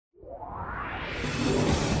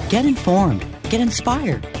Get informed, get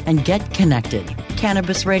inspired, and get connected.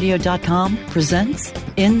 CannabisRadio.com presents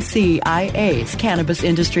NCIA's Cannabis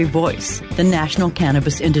Industry Voice. The National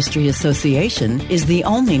Cannabis Industry Association is the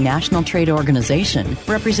only national trade organization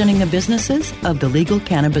representing the businesses of the legal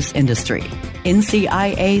cannabis industry.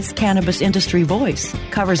 NCIA's Cannabis Industry Voice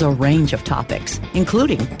covers a range of topics,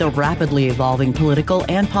 including the rapidly evolving political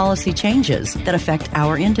and policy changes that affect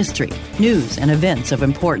our industry, news and events of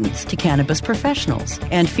importance to cannabis professionals,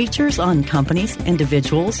 and features on companies,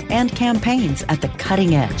 individuals, and campaigns at the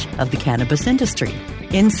cutting edge of the cannabis industry.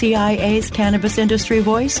 NCIA's Cannabis Industry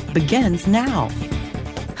Voice begins now.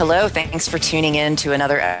 Hello, thanks for tuning in to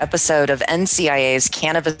another episode of NCIA's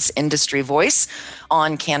Cannabis Industry Voice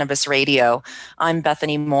on Cannabis Radio. I'm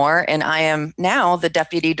Bethany Moore, and I am now the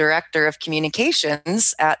Deputy Director of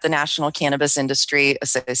Communications at the National Cannabis Industry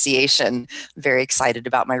Association. Very excited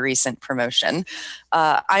about my recent promotion.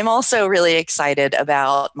 I'm also really excited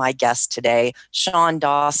about my guest today. Sean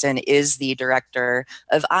Dawson is the Director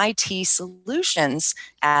of IT Solutions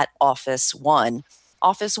at Office One.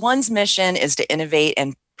 Office One's mission is to innovate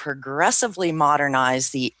and progressively modernize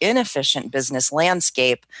the inefficient business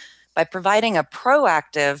landscape by providing a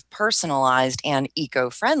proactive, personalized, and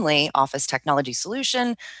eco-friendly office technology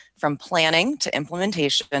solution from planning to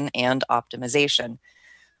implementation and optimization.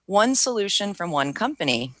 One solution from one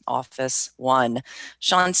company, Office One.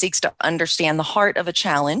 Sean seeks to understand the heart of a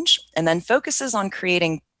challenge and then focuses on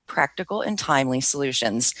creating practical and timely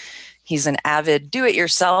solutions. He's an avid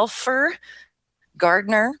do-it-yourselfer,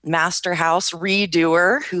 gardener, master house,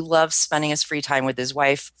 re-doer who loves spending his free time with his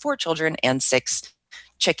wife, 4 children, and 6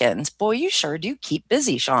 chickens. Boy, you sure do keep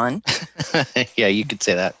busy, Sean. Yeah, you could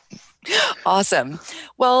say that. Awesome.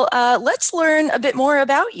 Well, let's learn a bit more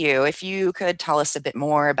about you. If you could tell us a bit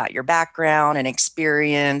more about your background and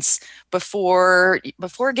experience before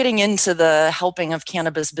getting into the helping of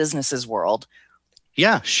cannabis businesses world.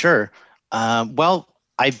 Yeah, sure. Well,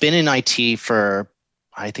 I've been in IT for,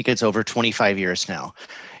 I think it's over 25 years now.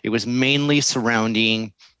 It was mainly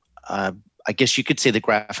surrounding, I guess you could say, the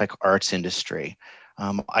graphic arts industry.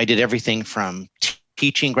 I did everything from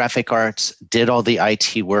teaching graphic arts, did all the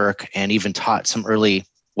IT work, and even taught some early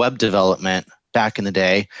web development back in the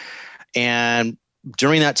day. And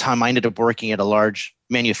during that time, I ended up working at a large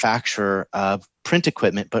manufacturer of print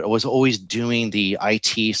equipment, but I was always doing the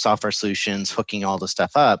IT software solutions, hooking all the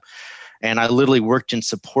stuff up. And I literally worked in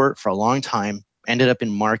support for a long time, ended up in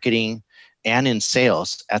marketing and in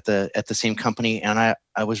sales at the same company. And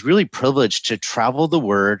I was really privileged to travel the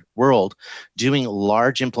world doing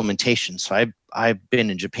large implementations. So I've been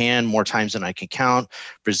in Japan more times than I can count,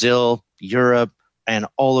 Brazil, Europe, and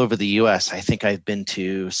all over the US. I think I've been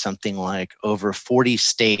to something like over 40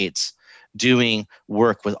 states doing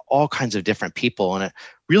work with all kinds of different people. And it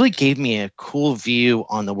really gave me a cool view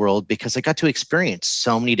on the world because I got to experience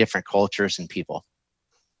so many different cultures and people.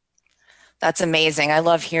 That's amazing. I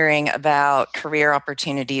love hearing about career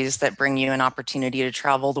opportunities that bring you an opportunity to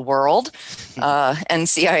travel the world.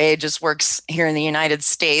 NCIA just works here in the United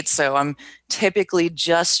States, so I'm typically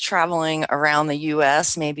just traveling around the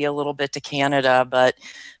US, maybe a little bit to Canada, but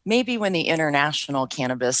maybe when the International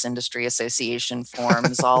Cannabis Industry Association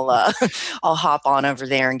forms, I'll hop on over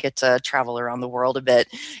there and get to travel around the world a bit.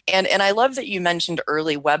 And I love that you mentioned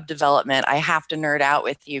early web development. I have to nerd out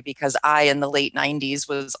with you because I, in the late 90s,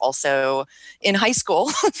 was also in high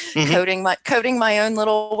school coding my own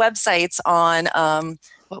little websites on,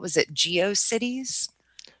 what was it, GeoCities?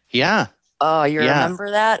 Yeah. Oh, you remember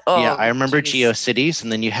that? Oh, yeah, I remember geez. GeoCities,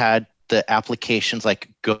 and then you had the applications like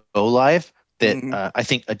Go Live that I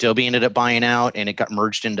think Adobe ended up buying out, and it got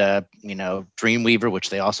merged into Dreamweaver, which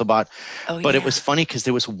they also bought. But It was funny because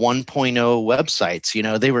there was 1.0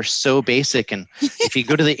 websites. They were so basic, and if you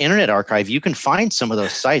go to the Internet Archive, you can find some of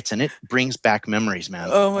those sites, and it brings back memories, man.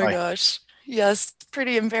 Oh my gosh. Yes,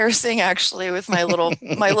 pretty embarrassing actually with my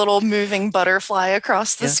little moving butterfly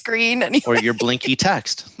across the screen. Or your Blinky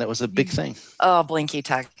text. That was a big thing. Oh, Blinky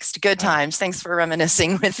text. Good times. Thanks for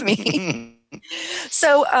reminiscing with me.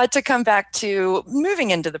 So to come back to moving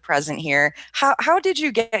into the present here, how did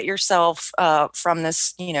you get yourself from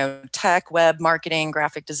this, tech, web, marketing,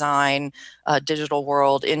 graphic design, digital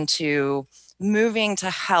world into moving to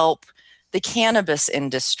help the cannabis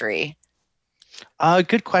industry?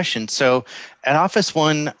 Good question. So at Office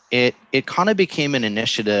One, it kind of became an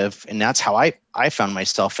initiative, and that's how I found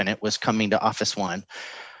myself in it, was coming to Office One.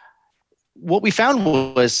 What we found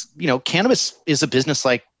was, cannabis is a business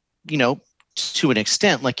like, to an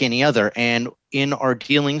extent like any other. And in our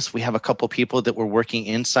dealings, we have a couple of people that were working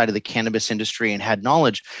inside of the cannabis industry and had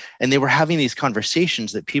knowledge, and they were having these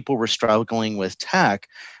conversations that people were struggling with tech.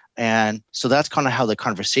 And so that's kind of how the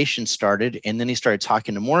conversation started. And then he started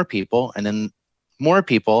talking to more people, and then more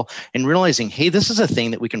people, and realizing, hey, this is a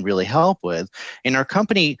thing that we can really help with. In our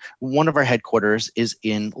company, one of our headquarters is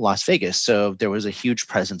in Las Vegas. So there was a huge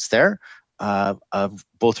presence there of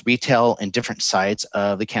both retail and different sides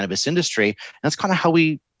of the cannabis industry. And that's kind of how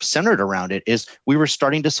we centered around it, is we were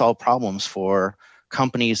starting to solve problems for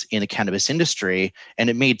companies in the cannabis industry. And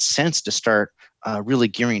it made sense to start really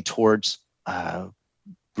gearing towards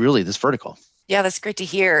really this vertical. Yeah, that's great to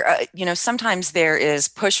hear. Sometimes there is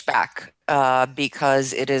pushback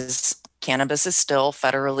because cannabis is still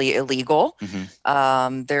federally illegal.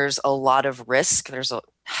 Mm-hmm. There's a lot of risk. There's a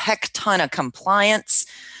heck ton of compliance.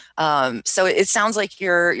 So it sounds like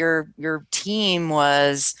your team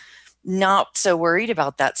was not so worried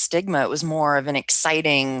about that stigma. It was more of an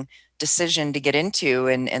exciting decision to get into,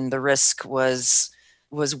 and the risk was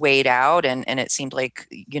weighed out, and it seemed like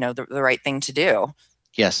the right thing to do.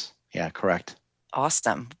 Yes. Yeah, correct.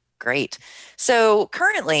 Awesome. Great. So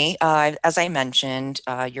currently, as I mentioned,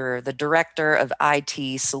 you're the director of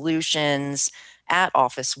IT solutions at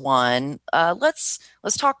Office One. Let's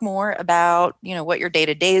talk more about what your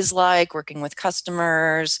day-to-day is like, working with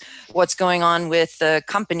customers, what's going on with the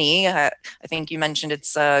company. I think you mentioned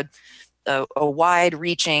it's a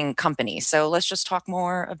wide-reaching company. So let's just talk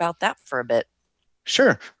more about that for a bit.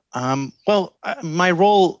 Sure. My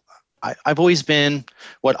role, I've always been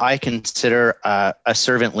what I consider a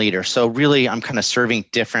servant leader. So really, I'm kind of serving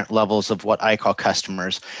different levels of what I call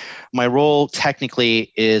customers. My role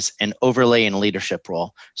technically is an overlay and leadership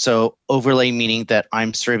role. So overlay meaning that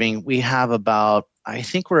I'm serving, we have I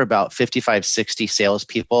think we're about 55, 60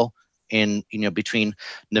 salespeople in, between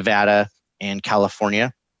Nevada and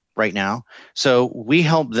California right now. So we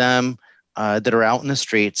help them that are out in the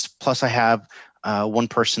streets. Plus I have one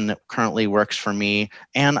person that currently works for me,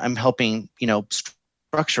 and I'm helping,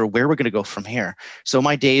 structure where we're going to go from here. So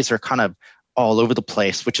my days are kind of all over the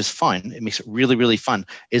place, which is fun. It makes it really, really fun.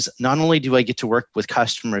 Is not only do I get to work with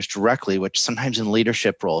customers directly, which sometimes in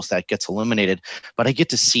leadership roles that gets eliminated, but I get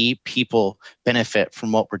to see people benefit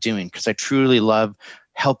from what we're doing, because I truly love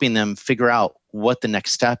helping them figure out what the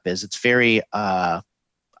next step is. It's very,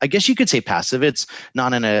 I guess you could say passive. It's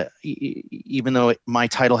not even though my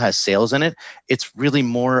title has sales in it, it's really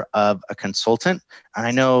more of a consultant. And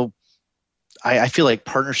I know, I feel like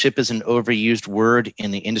partnership is an overused word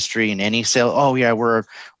in the industry, in any sale. Oh yeah, we're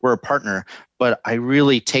a partner. But I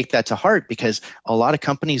really take that to heart, because a lot of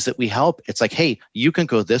companies that we help, it's like, hey, you can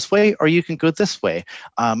go this way or you can go this way.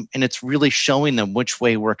 And it's really showing them which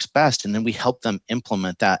way works best. And then we help them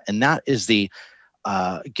implement that. And that is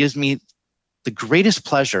gives me the greatest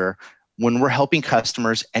pleasure when we're helping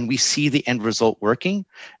customers and we see the end result working.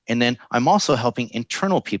 And then I'm also helping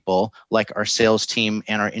internal people like our sales team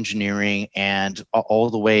and our engineering and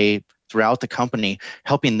all the way throughout the company,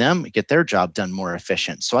 helping them get their job done more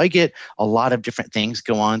efficient. So I get a lot of different things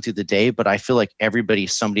go on through the day, but I feel like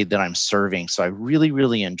everybody's somebody that I'm serving. So I really,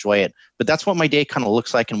 really enjoy it. But that's what my day kind of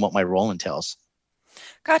looks like and what my role entails.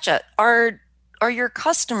 Gotcha. Are your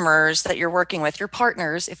customers that you're working with, your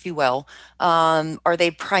partners, if you will, are they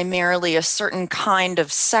primarily a certain kind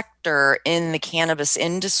of sector in the cannabis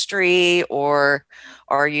industry, or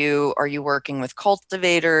are you working with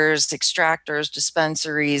cultivators, extractors,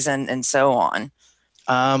 dispensaries, and so on?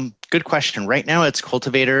 Good question. Right now, it's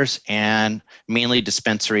cultivators and mainly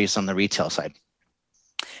dispensaries on the retail side.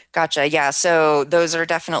 Gotcha. Yeah. So those are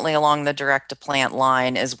definitely along the direct to plant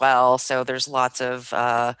line as well. So there's lots of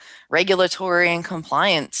regulatory and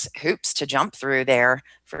compliance hoops to jump through there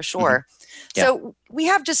for sure. Mm-hmm. Yeah. So we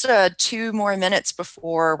have just 2 more minutes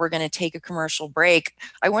before we're going to take a commercial break.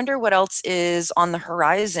 I wonder what else is on the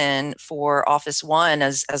horizon for Office One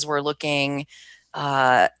as we're looking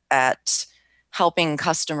at helping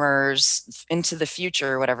customers into the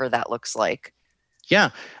future, whatever that looks like. Yeah.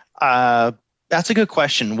 That's a good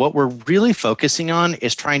question. What we're really focusing on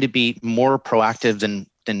is trying to be more proactive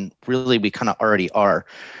than really we kind of already are.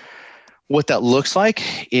 What that looks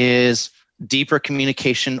like is deeper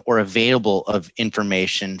communication or available of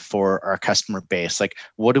information for our customer base. Like,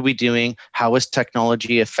 what are we doing? How is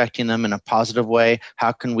technology affecting them in a positive way?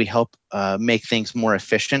 How can we help make things more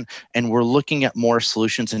efficient? And we're looking at more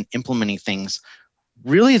solutions and implementing things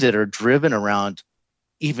really that are driven around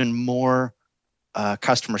even more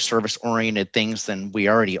customer service oriented things than we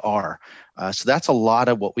already are. So that's a lot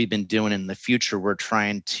of what we've been doing. In the future, we're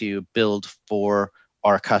trying to build for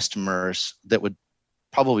our customers that would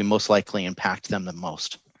probably most likely impact them the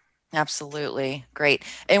most. Absolutely. Great.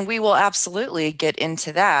 And we will absolutely get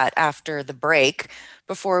into that after the break.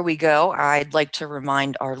 Before we go, I'd like to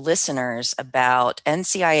remind our listeners about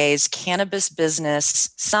NCIA's Cannabis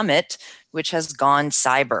Business Summit, which has gone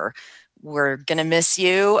cyber. We're going to miss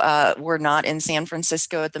you. We're not in San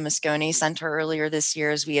Francisco at the Moscone Center earlier this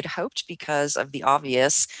year as we had hoped because of the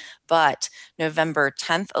obvious, but November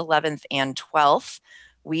 10th, 11th, and 12th,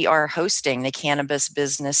 we are hosting the Cannabis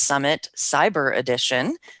Business Summit Cyber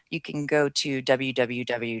Edition. You can go to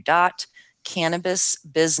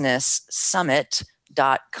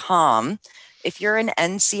www.cannabisbusinesssummit.com. If you're an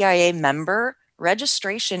NCIA member,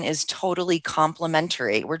 registration is totally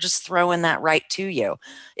complimentary. We're just throwing that right to you.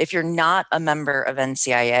 If you're not a member of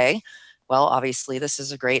NCIA, well, obviously, this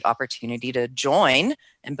is a great opportunity to join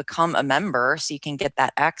and become a member so you can get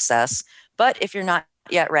that access. But if you're not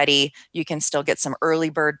yet ready, you can still get some early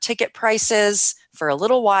bird ticket prices for a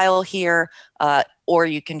little while here, or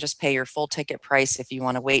you can just pay your full ticket price if you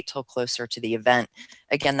want to wait till closer to the event.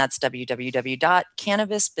 Again, that's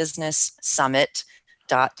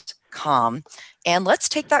www.cannabisbusinesssummit.com. And let's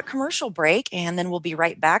take that commercial break, and then we'll be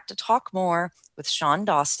right back to talk more with Sean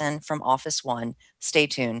Dawson from Office One. Stay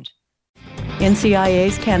tuned.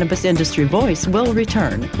 NCIA's Cannabis Industry Voice will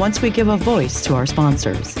return once we give a voice to our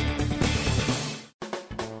sponsors.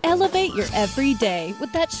 Elevate your everyday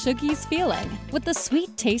with that Shoogies feeling, with the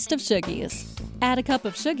sweet taste of Shoogies. Add a cup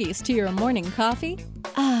of Shoogies to your morning coffee.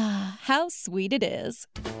 Ah, how sweet it is.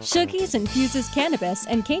 Shoogies infuses cannabis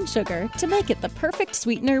and cane sugar to make it the perfect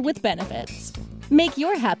sweetener with benefits. Make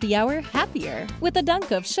your happy hour happier with a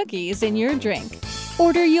dunk of Shoogies in your drink.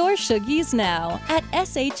 Order your Shoogies now at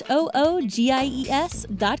shoogies.com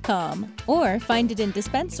or find it in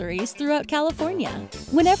dispensaries throughout California.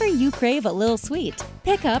 Whenever you crave a little sweet,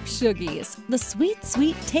 pick up Shoogies, the sweet,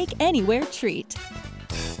 sweet take-anywhere treat.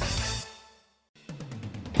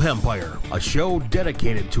 Empire, a show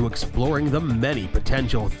dedicated to exploring the many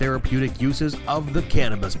potential therapeutic uses of the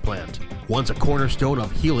cannabis plant. Once a cornerstone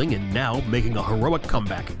of healing and now making a heroic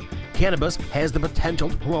comeback, cannabis has the potential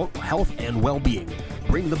to promote health and well-being,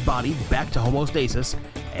 bring the body back to homeostasis,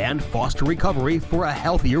 and foster recovery for a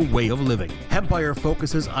healthier way of living. Empire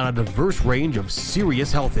focuses on a diverse range of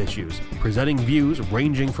serious health issues, presenting views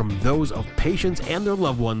ranging from those of patients and their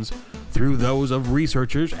loved ones through those of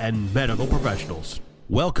researchers and medical professionals.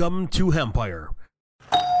 Welcome to Empire.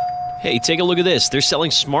 Hey, take a look at this. They're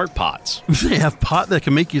selling smart pots. They have pot that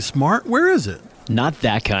can make you smart? Where is it? Not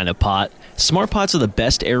that kind of pot. Smart pots are the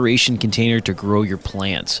best aeration container to grow your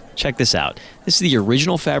plants. Check this out. This is the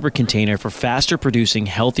original fabric container for faster producing,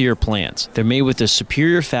 healthier plants. They're made with a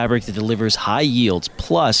superior fabric that delivers high yields.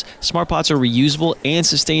 Plus, smart pots are reusable and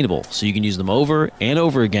sustainable, so you can use them over and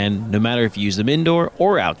over again, no matter if you use them indoor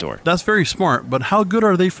or outdoor. That's very smart, but how good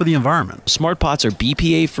are they for the environment? Smart pots are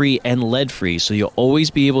BPA-free and lead-free, so you'll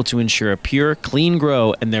always be able to ensure a pure, clean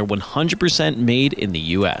grow, and they're 100% made in the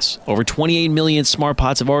U.S. Over 28 million smart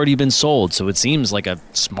pots have already been sold, so it seems like a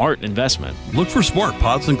smart investment. Look for smart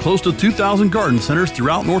pots in close to 2,000 garden centers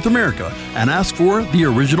throughout North America and ask for the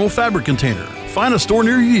original fabric container. Find a store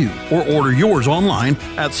near you or order yours online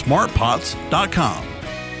at smartpots.com.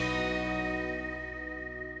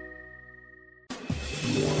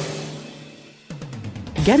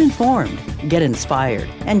 Get informed, get inspired,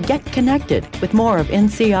 and get connected with more of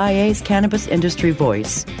NCIA's Cannabis Industry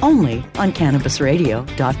Voice, only on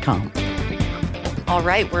cannabisradio.com. All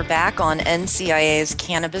right, we're back on NCIA's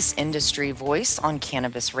Cannabis Industry Voice on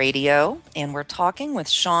Cannabis Radio, and we're talking with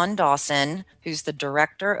Sean Dawson, who's the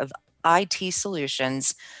Director of IT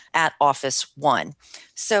Solutions at Office One.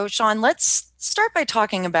 So, Sean, let's start by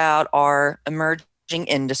talking about our emerging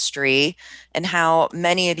industry and how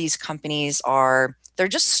many of these companies they're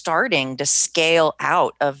just starting to scale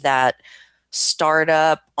out of that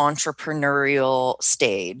startup entrepreneurial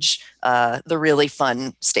stage, the really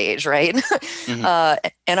fun stage, right? Mm-hmm.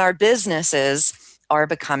 And our businesses are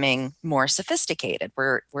becoming more sophisticated.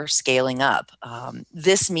 We're scaling up.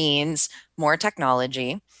 This means more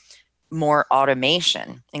technology, more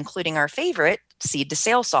automation, including our favorite seed to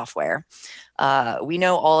sale software. We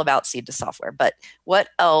know all about seed to software, but what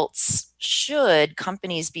else should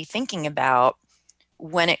companies be thinking about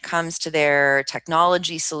when it comes to their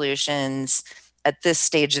technology solutions at this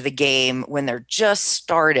stage of the game when they're just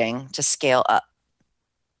starting to scale up?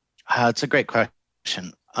 It's a great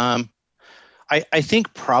question. I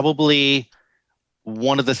think probably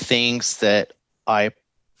one of the things that I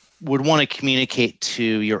would want to communicate to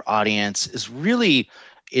your audience is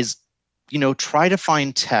try to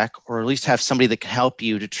find tech, or at least have somebody that can help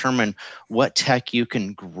you determine what tech you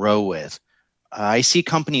can grow with. I see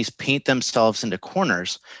companies paint themselves into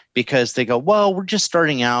corners because they go, well, we're just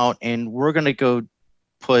starting out and we're going to go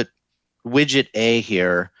put widget A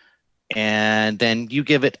here. And then you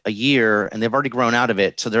give it a year and they've already grown out of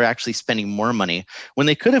it. So they're actually spending more money when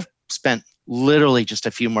they could have spent literally just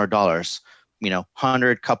a few more dollars,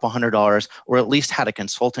 couple $100, or at least had a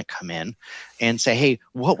consultant come in and say, hey,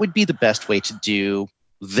 what would be the best way to do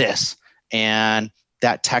this? And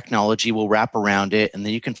that technology will wrap around it. And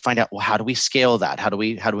then you can find out, well, how do we scale that? How do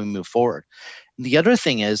we move forward? And the other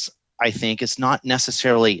thing is, I think it's not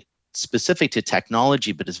necessarily specific to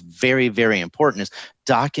technology, but is very, very important, is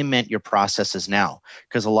document your processes now.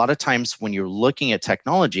 Because a lot of times when you're looking at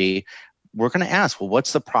technology, we're going to ask, well,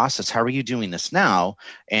 what's the process? How are you doing this now?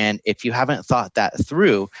 And if you haven't thought that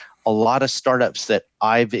through, a lot of startups that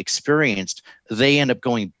I've experienced, they end up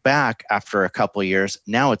going back after a couple of years.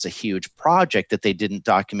 Now it's a huge project that they didn't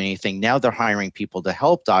document anything. Now they're hiring people to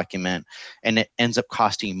help document, and it ends up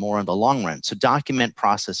costing more in the long run. So document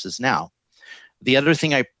processes now. The other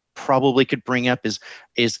thing I probably could bring up is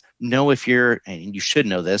know if you're, and you should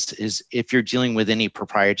know this, is if you're dealing with any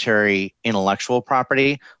proprietary intellectual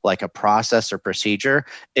property, like a process or procedure,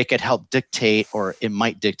 it could help dictate, or it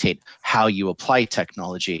might dictate how you apply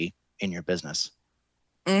technology in your business.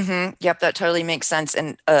 Mm-hmm. Yep, that totally makes sense.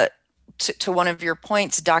 And to one of your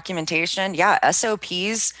points, documentation,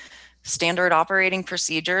 SOPs, standard operating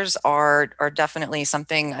procedures are definitely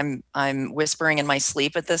something I'm whispering in my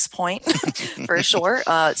sleep at this point, for sure.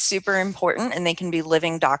 Super important, and they can be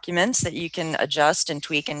living documents that you can adjust and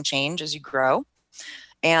tweak and change as you grow.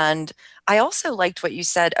 And I also liked what you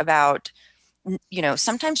said about,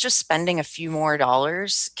 sometimes just spending a few more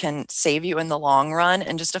dollars can save you in the long run.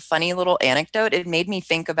 And just a funny little anecdote, it made me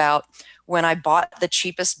think about when I bought the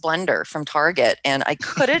cheapest blender from Target, and I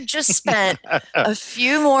could have just spent a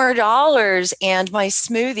few more dollars and my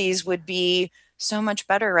smoothies would be so much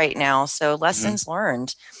better right now. So lessons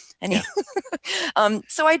learned. And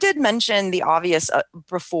so I did mention the obvious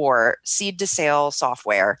before, seed to sale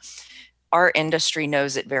software. Our industry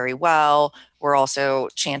knows it very well. We're also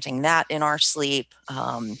chanting that in our sleep.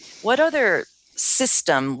 What other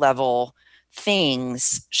system level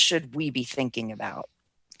things should we be thinking about?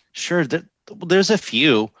 Sure. There's a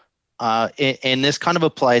few, and this kind of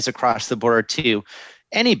applies across the board to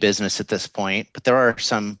any business at this point, but there are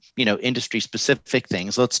some, industry specific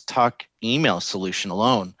things. Let's talk email solution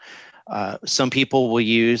alone. Some people will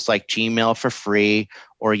use like Gmail for free,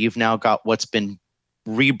 or you've now got what's been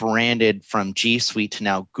rebranded from G Suite to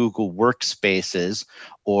now Google Workspaces,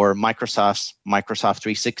 or Microsoft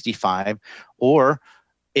 365, or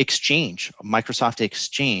Exchange, Microsoft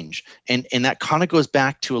Exchange. And that kind of goes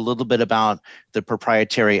back to a little bit about the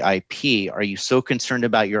proprietary IP. Are you so concerned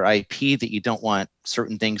about your IP that you don't want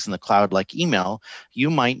certain things in the cloud like email? You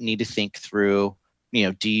might need to think through,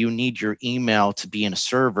 do you need your email to be in a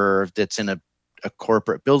server that's in a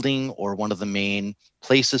corporate building or one of the main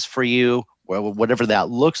places for you, whatever that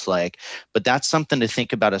looks like? But that's something to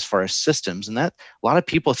think about as far as systems. And that a lot of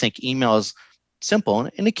people think email is simple,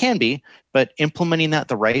 and it can be, but implementing that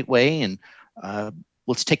the right way. And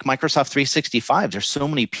let's take Microsoft 365. There's so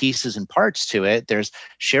many pieces and parts to it. There's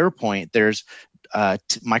SharePoint, there's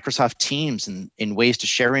Microsoft Teams, and ways to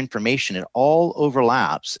share information. It all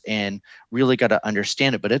overlaps, and really got to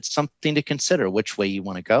understand it. But it's something to consider which way you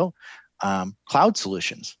want to go. Cloud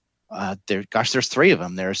solutions. There's three of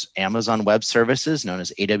them. There's Amazon Web Services, known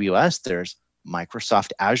as AWS. There's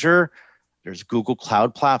Microsoft Azure. There's Google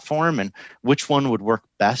Cloud Platform. And which one would work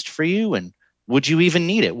best for you? And would you even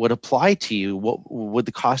need it? Would apply to you? What would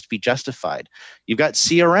the cost be justified? You've got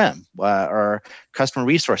CRM, or customer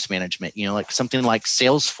resource management, like something like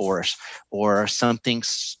Salesforce, or something,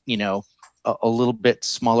 a little bit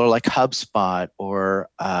smaller like HubSpot, or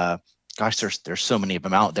there's so many of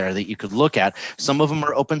them out there that you could look at. Some of them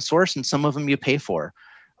are open source and some of them you pay for.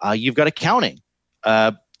 You've got accounting.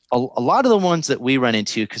 A lot of the ones that we run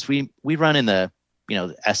into, because we run in the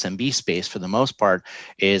the SMB space for the most part,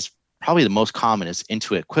 is probably the most common is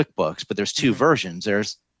Intuit QuickBooks, but there's two versions.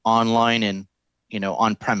 There's online and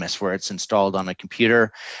on premise, where it's installed on a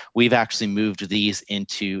computer. We've actually moved these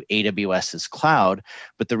into AWS's cloud.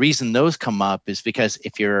 But the reason those come up is because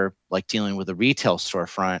if you're like dealing with a retail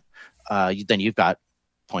storefront, then you've got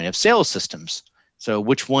point of sale systems. So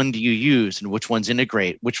which one do you use, and which ones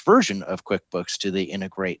integrate? Which version of QuickBooks do they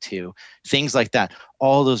integrate to? Things like that.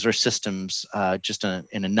 All those are systems, just in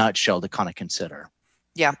a nutshell, to kind of consider.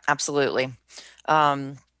 Yeah, absolutely.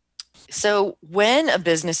 So when a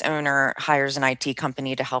business owner hires an IT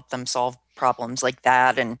company to help them solve problems like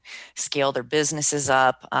that and scale their businesses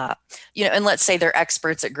up. And let's say they're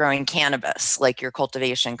experts at growing cannabis, like your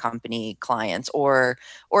cultivation company clients, or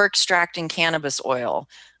extracting cannabis oil,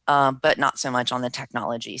 but not so much on the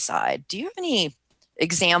technology side. Do you have any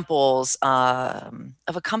examples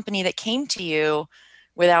of a company that came to you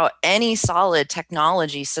without any solid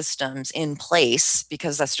technology systems in place,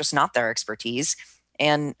 because that's just not their expertise,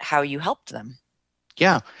 and how you helped them?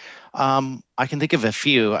 Yeah, I can think of a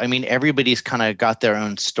few. I mean, everybody's kind of got their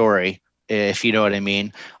own story, if you know what I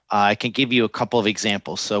mean. I can give you a couple of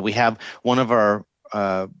examples. So we have one of our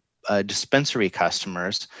dispensary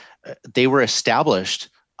customers. They were established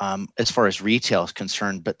as far as retail is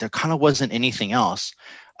concerned, but there kind of wasn't anything else.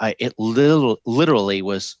 It literally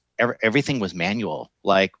was, everything was manual.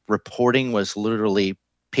 Like reporting was literally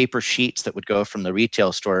paper sheets that would go from the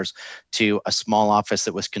retail stores to a small office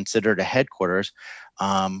that was considered a headquarters.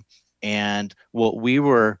 And what we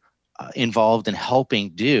were involved in helping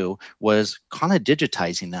do was kind of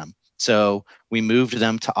digitizing them. So we moved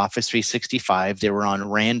them to Office 365. They were on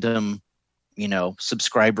random,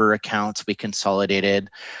 subscriber accounts. We consolidated.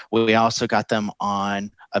 We also got them on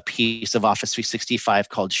a piece of Office 365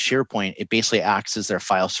 called SharePoint. It basically acts as their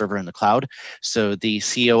file server in the cloud. So the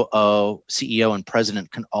COO, CEO, and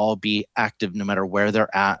president can all be active no matter where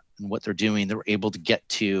they're at and what they're doing. They're able to get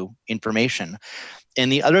to information. And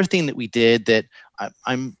the other thing that we did that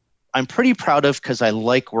I'm pretty proud of, because I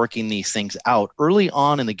like working these things out. Early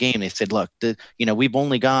on in the game, they said, look, we've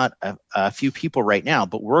only got a few people right now,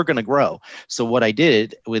 but we're going to grow. So what I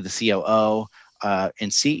did with the COO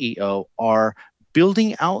and CEO are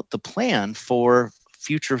building out the plan for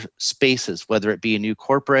future spaces, whether it be a new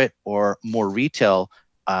corporate or more retail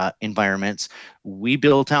environments. We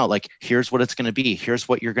built out, like, here's what it's going to be, here's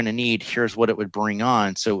what you're going to need, here's what it would bring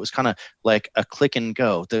on. So it was kind of like a click and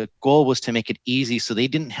go. The goal was to make it easy so they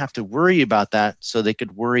didn't have to worry about that, so they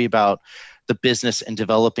could worry about the business and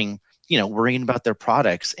developing, worrying about their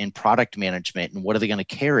products and product management and what are they going to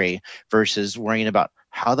carry, versus worrying about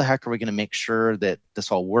how the heck are we going to make sure that this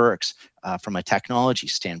all works from a technology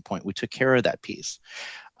standpoint. We took care of that piece.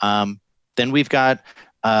 Then we've got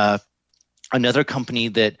another company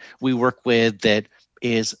that we work with that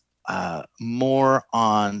is more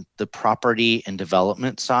on the property and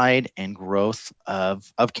development side and growth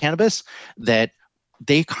of cannabis, that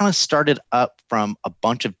they kind of started up from a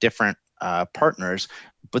bunch of different partners,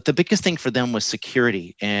 but the biggest thing for them was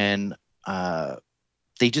security. And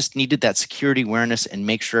they just needed that security awareness and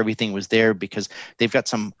make sure everything was there, because they've got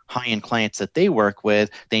some high-end clients that they work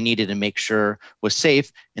with. They needed to make sure was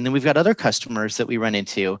safe. And then we've got other customers that we run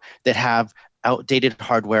into that have outdated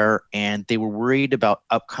hardware, and they were worried about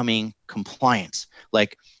upcoming compliance.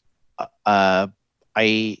 Like, I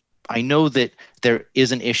know that there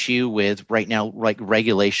is an issue with right now, like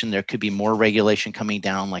regulation. There could be more regulation coming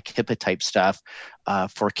down, like HIPAA type stuff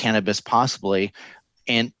for cannabis possibly.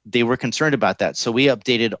 And they were concerned about that. So we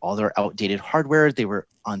updated all their outdated hardware. They were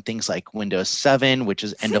on things like Windows 7, which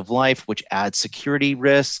is end of life, which adds security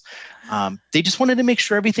risks. They just wanted to make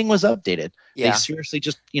sure everything was updated. Yeah. They seriously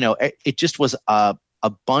just, it just was a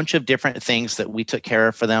bunch of different things that we took care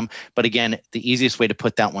of for them. But again, the easiest way to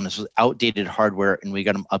put that one is with outdated hardware, and we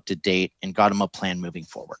got them up to date and got them a plan moving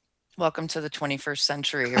forward. Welcome to the 21st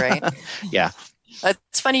century, right? Yeah.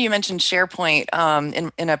 It's funny you mentioned SharePoint.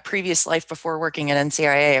 In a previous life before working at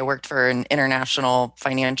NCIA, I worked for an international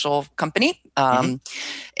financial company. And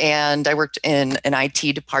I worked in an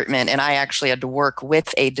IT department, and I actually had to work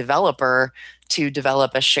with a developer to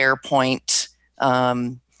develop a SharePoint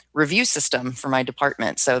review system for my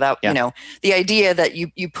department. So that, the idea that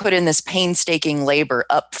you put in this painstaking labor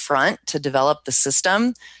up front to develop the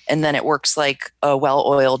system, and then it works like a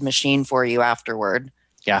well-oiled machine for you afterward.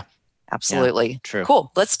 Yeah. Absolutely. Yeah, true.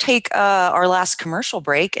 Cool. Let's take our last commercial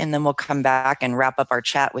break, and then we'll come back and wrap up our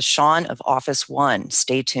chat with Sean of Office One.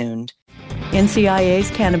 Stay tuned.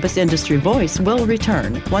 NCIA's Cannabis Industry Voice will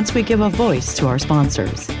return once we give a voice to our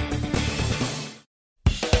sponsors.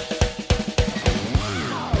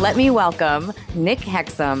 Let me welcome Nick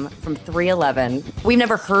Hexum from 311. We've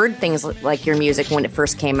never heard things like your music when it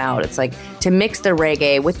first came out. It's like to mix the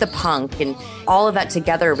reggae with the punk and all of that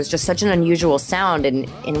together was just such an unusual sound, and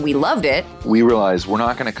we loved it. We realized we're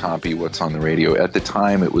not going to copy what's on the radio. At the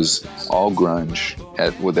time, it was all grunge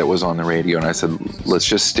that was on the radio, and I said, let's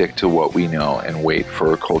just stick to what we know and wait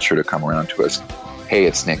for a culture to come around to us. Hey,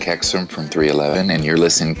 it's Nick Hexum from 311, and you're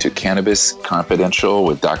listening to Cannabis Confidential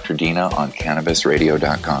with Dr. Dina on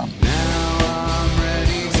CannabisRadio.com.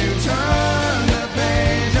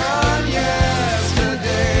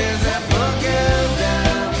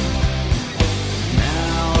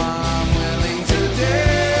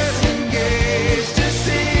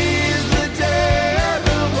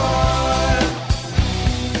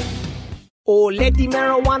 the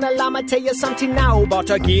marijuana llama. Tell you something now about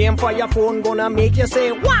a game for your phone, gonna make you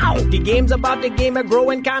say wow. The game's about the game of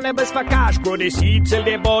growing cannabis for cash. Grow the seed, sell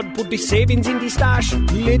the bud, put the savings in the stash.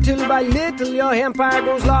 Little by little your empire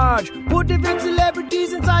grows large. Put different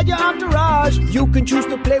celebrities inside your entourage. You can choose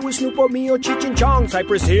to play with Snoop or me or Cheech and Chong,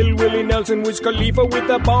 Cypress Hill, Willie Nelson, Wiz Khalifa with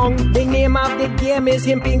a bong. The name of the game is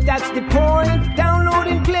Hemp Inc., that's the point. Download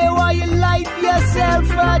and play while you light yourself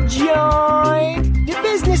a joint. The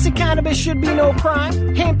business of cannabis should be no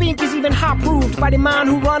crime. Hemp Inc. is even hot-proofed by the man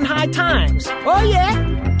who run High Times. Oh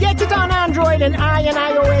yeah? Get it on Android and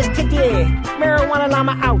iOS today. Marijuana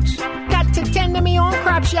llama out. Got to tend to me own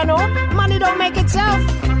crops, you know. Money don't make itself.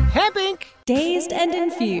 Hemp Inc. Dazed and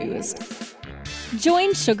Infused.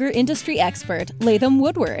 Join sugar industry expert Latham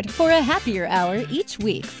Woodward for a happier hour each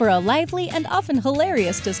week for a lively and often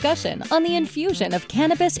hilarious discussion on the infusion of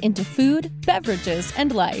cannabis into food, beverages,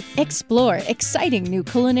 and life. Explore exciting new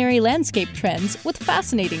culinary landscape trends with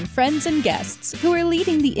fascinating friends and guests who are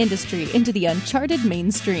leading the industry into the uncharted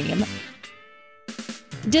mainstream.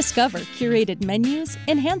 Discover curated menus,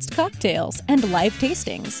 enhanced cocktails, and live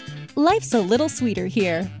tastings. Life's a little sweeter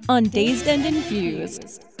here on Dazed and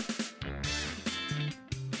Infused.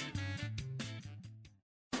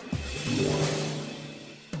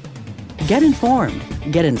 Get informed,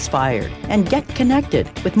 get inspired, and get connected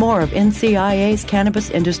with more of NCIA's Cannabis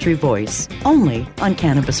Industry Voice, only on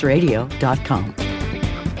CannabisRadio.com.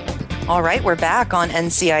 All right, we're back on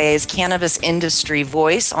NCIA's Cannabis Industry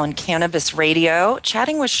Voice on Cannabis Radio,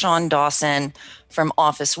 chatting with Sean Dawson from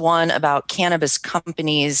Office One about cannabis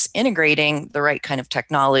companies integrating the right kind of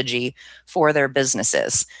technology for their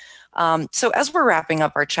businesses. So as we're wrapping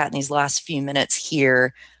up our chat in these last few minutes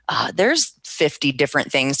here, there's 50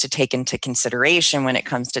 different things to take into consideration when it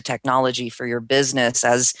comes to technology for your business,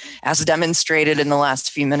 as demonstrated in the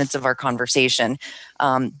last few minutes of our conversation.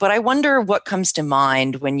 But I wonder what comes to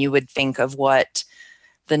mind when you would think of what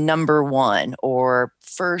the number one or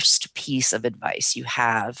first piece of advice you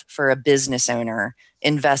have for a business owner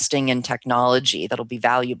investing in technology that'll be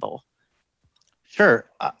valuable. Sure.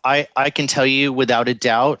 I can tell you without a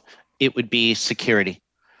doubt, it would be security.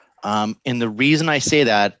 And the reason I say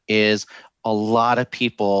that is a lot of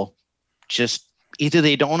people just either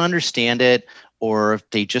they don't understand it or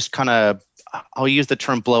they just kind of, I'll use the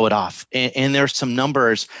term blow it off. And there's some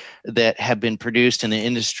numbers that have been produced in the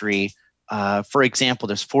industry. For example,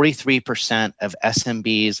 there's 43% of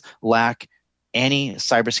SMBs lack any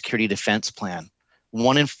cybersecurity defense plan.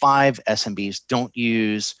 1 in 5 SMBs don't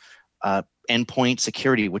use endpoint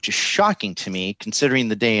security, which is shocking to me considering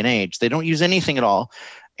the day and age. They don't use anything at all.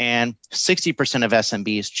 And 60% of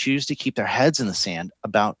SMBs choose to keep their heads in the sand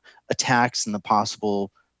about attacks and the possible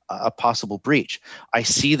breach. I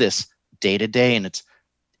see this day to day, and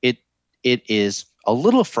it is a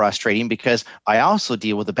little frustrating because I also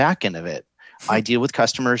deal with the back end of it. I deal with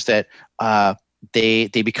customers that they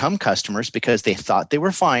become customers because they thought they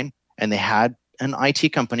were fine and they had an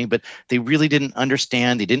IT company, but they really didn't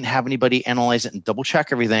understand. They didn't have anybody analyze it and double check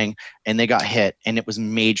everything, and they got hit, and it was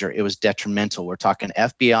major. It was detrimental. We're talking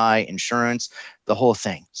FBI, insurance, the whole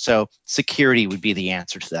thing. So security would be the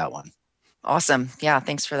answer to that one. Awesome. Yeah,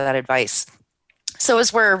 thanks for that advice. So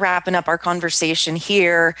as we're wrapping up our conversation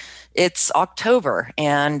here, it's October,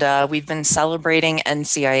 and we've been celebrating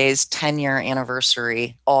NCIA's 10-year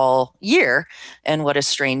anniversary all year, and what a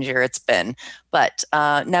strange year it's been. But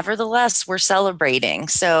nevertheless, we're celebrating.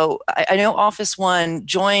 So I know Office One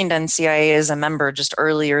joined NCIA as a member just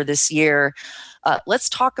earlier this year. Let's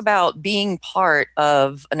talk about being part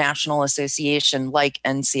of a national association like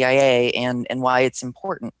NCIA and why it's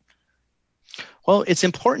important. Well, it's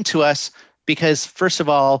important to us because, first of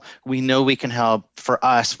all, we know we can help. For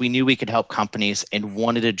us, we knew we could help companies and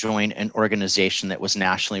wanted to join an organization that was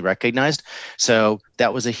nationally recognized. So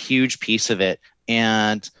that was a huge piece of it.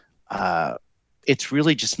 And it's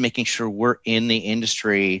really just making sure we're in the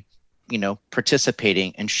industry,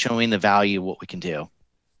 participating and showing the value of what we can do.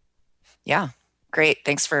 Yeah. Great.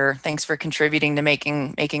 Thanks for contributing to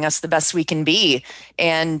making us the best we can be.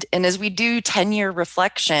 And as we do 10-year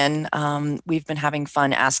reflection, we've been having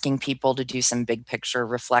fun asking people to do some big picture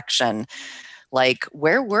reflection. Like,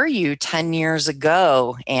 where were you 10 years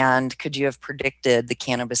ago? And could you have predicted the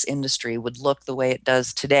cannabis industry would look the way it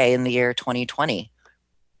does today in the year 2020?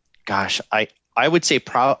 Gosh, I would say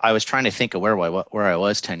I was trying to think of where I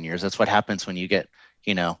was 10 years. That's what happens when you get,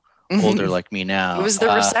 older like me now. It was the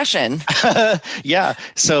recession. Yeah.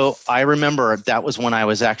 So I remember that was when I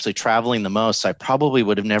was actually traveling the most. I probably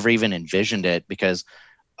would have never even envisioned it because,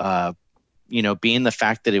 being the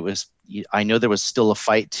fact that I know there was still a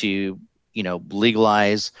fight to,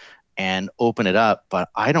 legalize and open it up, but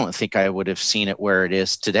I don't think I would have seen it where it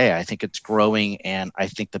is today. I think it's growing, and I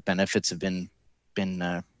think the benefits have been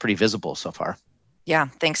pretty visible so far. Yeah,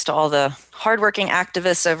 thanks to all the hardworking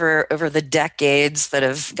activists over the decades that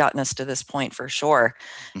have gotten us to this point, for sure.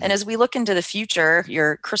 Mm-hmm. And as we look into the future,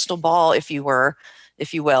 your crystal ball, if you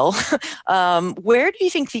will, where do you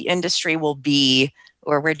think the industry will be,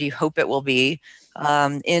 or where do you hope it will be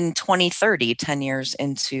in 2030, 10 years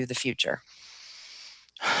into the future?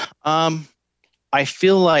 I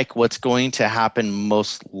feel like what's going to happen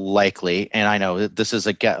most likely, and I know that this is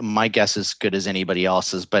my guess is as good as anybody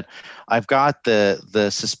else's, but I've got the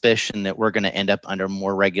suspicion that we're going to end up under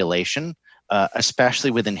more regulation,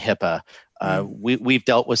 especially within HIPAA. We've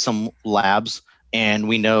dealt with some labs, and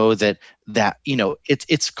we know that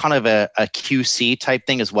it's kind of a QC type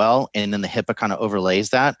thing as well, and then the HIPAA kind of overlays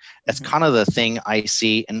that. That's kind of the thing I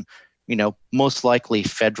see, and most likely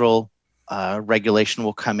federal regulation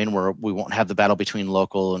will come in where we won't have the battle between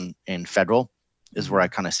local and federal, is where I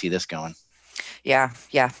kind of see this going. Yeah.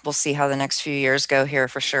 We'll see how the next few years go here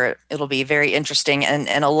for sure. It'll be very interesting,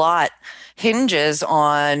 and a lot hinges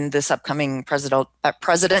on this upcoming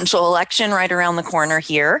presidential election right around the corner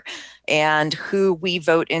here, and who we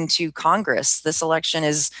vote into Congress. This election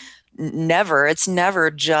it's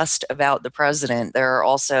never just about the president. There are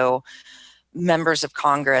also members of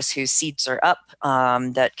Congress whose seats are up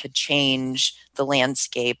that could change the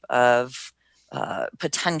landscape of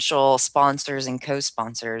potential sponsors and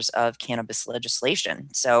co-sponsors of cannabis legislation.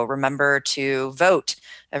 So remember to vote,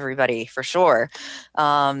 everybody, for sure.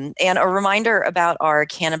 And a reminder about our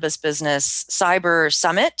Cannabis Business Cyber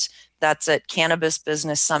Summit. That's at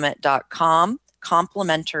cannabisbusinesssummit.com.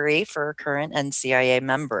 Complimentary for current NCIA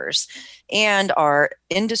members. And our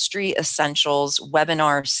Industry Essentials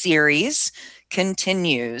webinar series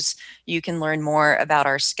continues. You can learn more about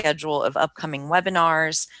our schedule of upcoming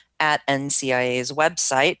webinars at NCIA's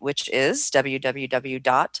website, which is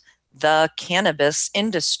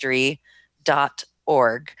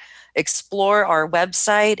www.thecannabisindustry.org. Explore our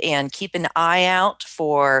website and keep an eye out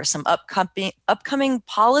for some upcoming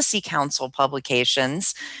Policy Council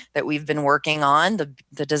publications that we've been working on.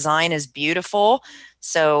 The design is beautiful,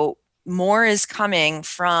 so more is coming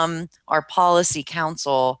from our Policy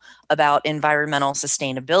Council about environmental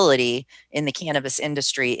sustainability in the cannabis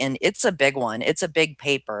industry, and it's a big one. It's a big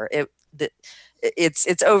paper.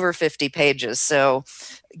 It's over 50 pages, so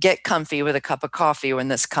get comfy with a cup of coffee when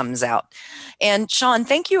this comes out. And Sean,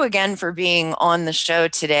 thank you again for being on the show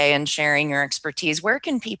today and sharing your expertise. Where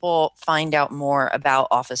can people find out more about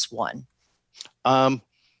Office One?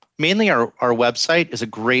 Mainly our website is a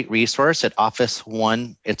great resource at Office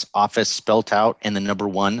One. It's office spelt out and the number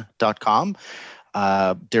 1.com.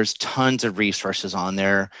 There's tons of resources on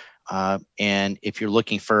there. And if you're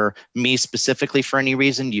looking for me specifically for any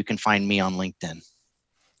reason, you can find me on LinkedIn.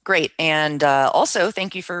 Great. And also,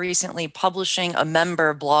 thank you for recently publishing a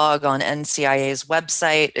member blog on NCIA's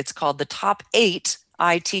website. It's called The Top 8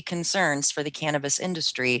 IT Concerns for the Cannabis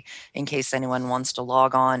Industry, in case anyone wants to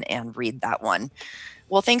log on and read that one.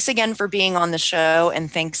 Well, thanks again for being on the show,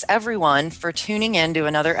 and thanks everyone for tuning in to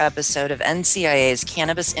another episode of NCIA's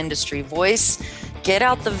Cannabis Industry Voice. Get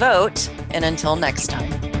out the vote, and until next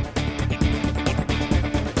time.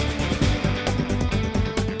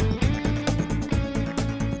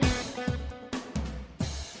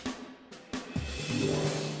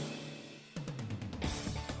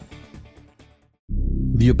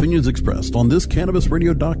 The opinions expressed on this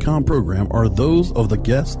CannabisRadio.com program are those of the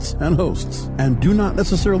guests and hosts and do not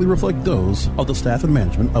necessarily reflect those of the staff and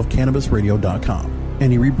management of CannabisRadio.com.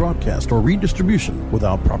 Any rebroadcast or redistribution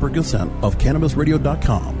without proper consent of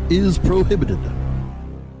CannabisRadio.com is prohibited.